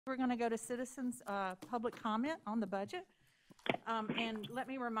We're going to go to citizens' public comment on the budget. And let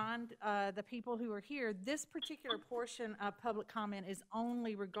me remind the people who are here, this particular portion of public comment is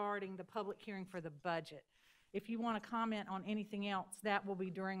only regarding the public hearing for the budget. If you want to comment on anything else, that will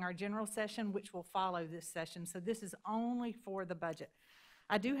be during our general session, which will follow this session. So this is only for the budget.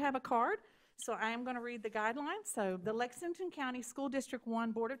 I do have a card, so I am going to read the guidelines. So the Lexington County School District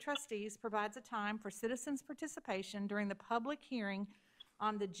 1 Board of Trustees provides a time for citizens' participation during the public hearing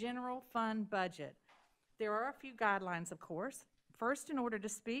on the general fund budget. There are a few guidelines, of course. First, in order to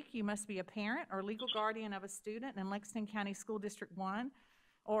speak, you must be a parent or legal guardian of a student in Lexington County School District 1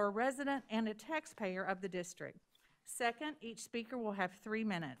 or a resident and a taxpayer of the district. Second, each speaker will have 3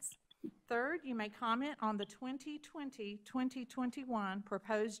 minutes. Third, you may comment on the 2020-2021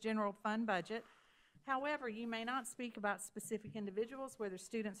 proposed general fund budget. However, you may not speak about specific individuals, whether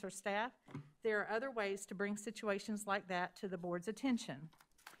students or staff. There are other ways to bring situations like that to the board's attention.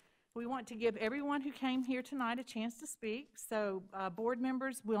 We want to give everyone who came here tonight a chance to speak, so board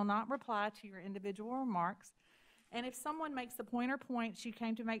members will not reply to your individual remarks. And if someone makes a point or points you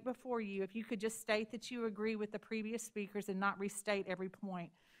came to make before you, if you could just state that you agree with the previous speakers and not restate every point,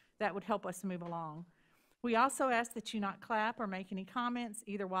 that would help us move along. We also ask that you not clap or make any comments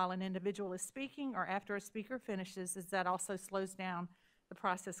either while an individual is speaking or after a speaker finishes, as that also slows down the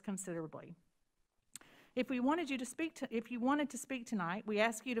process considerably. If you wanted to speak tonight, we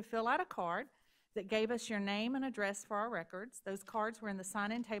ask you to fill out a card that gave us your name and address for our records. Those cards were in the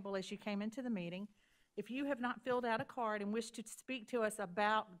sign-in table as you came into the meeting. If you have not filled out a card and wish to speak to us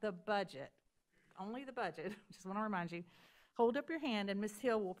about the budget, only the budget, just want to remind you, hold up your hand and Ms.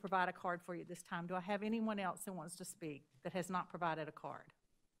 Hill will provide a card for you this time. Do I have anyone else who wants to speak that has not provided a card?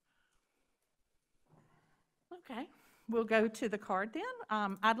 Okay, we'll go to the card then.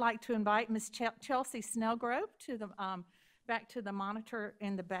 I'd like to invite Ms. Chelsea Snellgrove to the, back to the monitor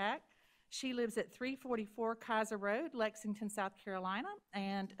in the back. She lives at 344 Kaiser Road, Lexington, South Carolina,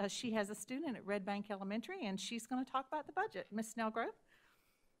 and she has a student at Red Bank Elementary, and she's going to talk about the budget. Ms. Snellgrove?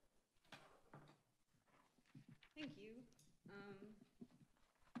 Thank you.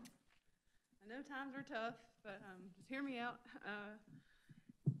 I know times are tough, but just hear me out.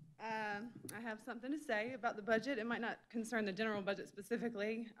 I have something to say about the budget. It might not concern the general budget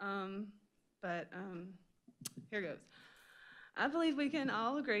specifically, but here goes. I believe we can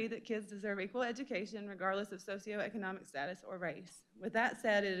all agree that kids deserve equal education regardless of socioeconomic status or race. With that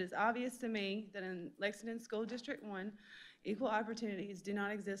said, it is obvious to me that in Lexington School District 1, equal opportunities do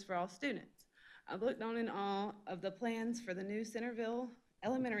not exist for all students. I've looked on in awe of the plans for the new Centerville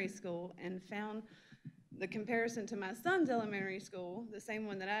Elementary School and found the comparison to my son's elementary school, the same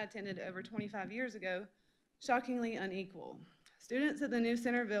one that I attended over 25 years ago, shockingly unequal. Students at the new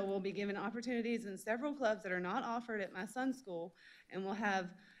Centerville will be given opportunities in several clubs that are not offered at my son's school and will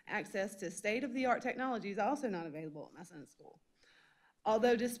have access to state-of-the-art technologies also not available at my son's school.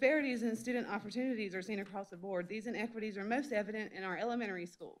 Although disparities in student opportunities are seen across the board, these inequities are most evident in our elementary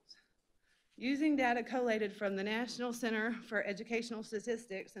schools. Using data collated from the National Center for Educational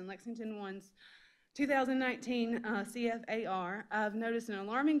Statistics and Lexington One's 2019 CFAR, I've noticed an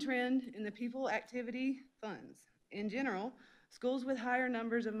alarming trend in the pupil activity funds. In general, schools with higher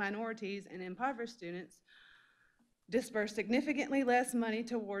numbers of minorities and impoverished students disperse significantly less money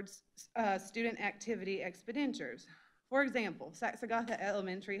towards student activity expenditures. For example, Saxagatha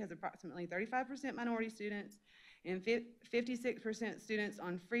Elementary has approximately 35% minority students and 56% students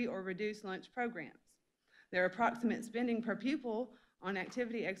on free or reduced lunch programs. Their approximate spending per pupil on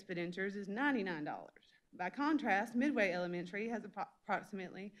activity expenditures is $99. By contrast, Midway Elementary has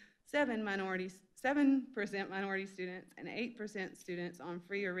approximately 7% minority students and 8% students on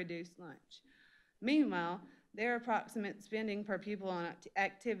free or reduced lunch. Meanwhile, their approximate spending per pupil on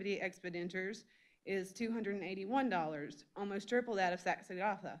activity expenditures is $281, almost triple that of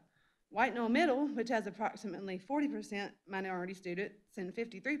Saxagatha. White Knoll Middle, which has approximately 40% minority students and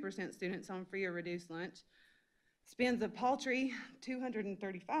 53% students on free or reduced lunch, spends a paltry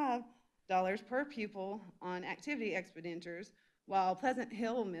 $235 per pupil on activity expenditures, while Pleasant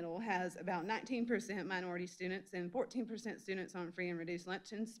Hill Middle has about 19% minority students and 14% students on free and reduced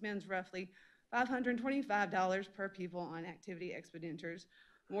lunch and spends roughly $525 per pupil on activity expenditures,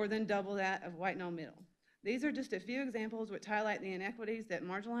 more than double that of White Knoll Middle. These are just a few examples which highlight the inequities that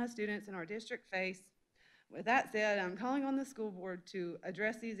marginalized students in our district face. With that said, I'm calling on the school board to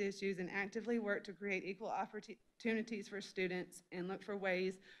address these issues and actively work to create equal opportunities for students and look for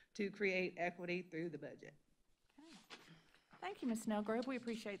ways to create equity through the budget. Okay. Thank you, Ms. Snellgrove. We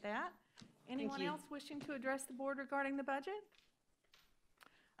appreciate that. Anyone else wishing to address the board regarding the budget?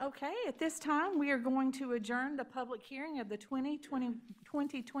 Okay, at this time, we are going to adjourn the public hearing of the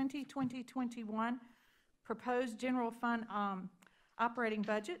 2020-2021 proposed general fund operating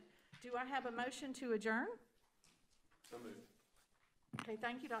budget. Do I have a motion to adjourn? So moved. Okay,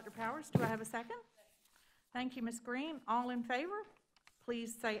 thank you, Dr. Powers. Do I have a second? Thank you, Ms. Green. All in favor,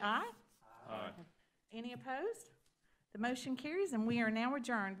 please say aye. Aye. Any opposed? The motion carries, and we are now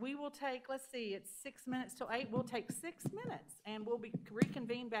adjourned. We will take, let's see, it's 6 minutes till 8. We'll take 6 minutes, and we'll be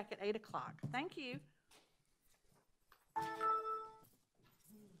reconvened back at 8 o'clock. Thank you.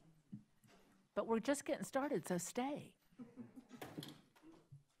 But we're just getting started, so stay.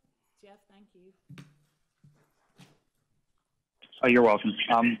 Jeff, thank you. Oh, you're welcome.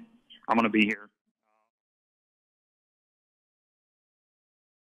 I'm going to be here.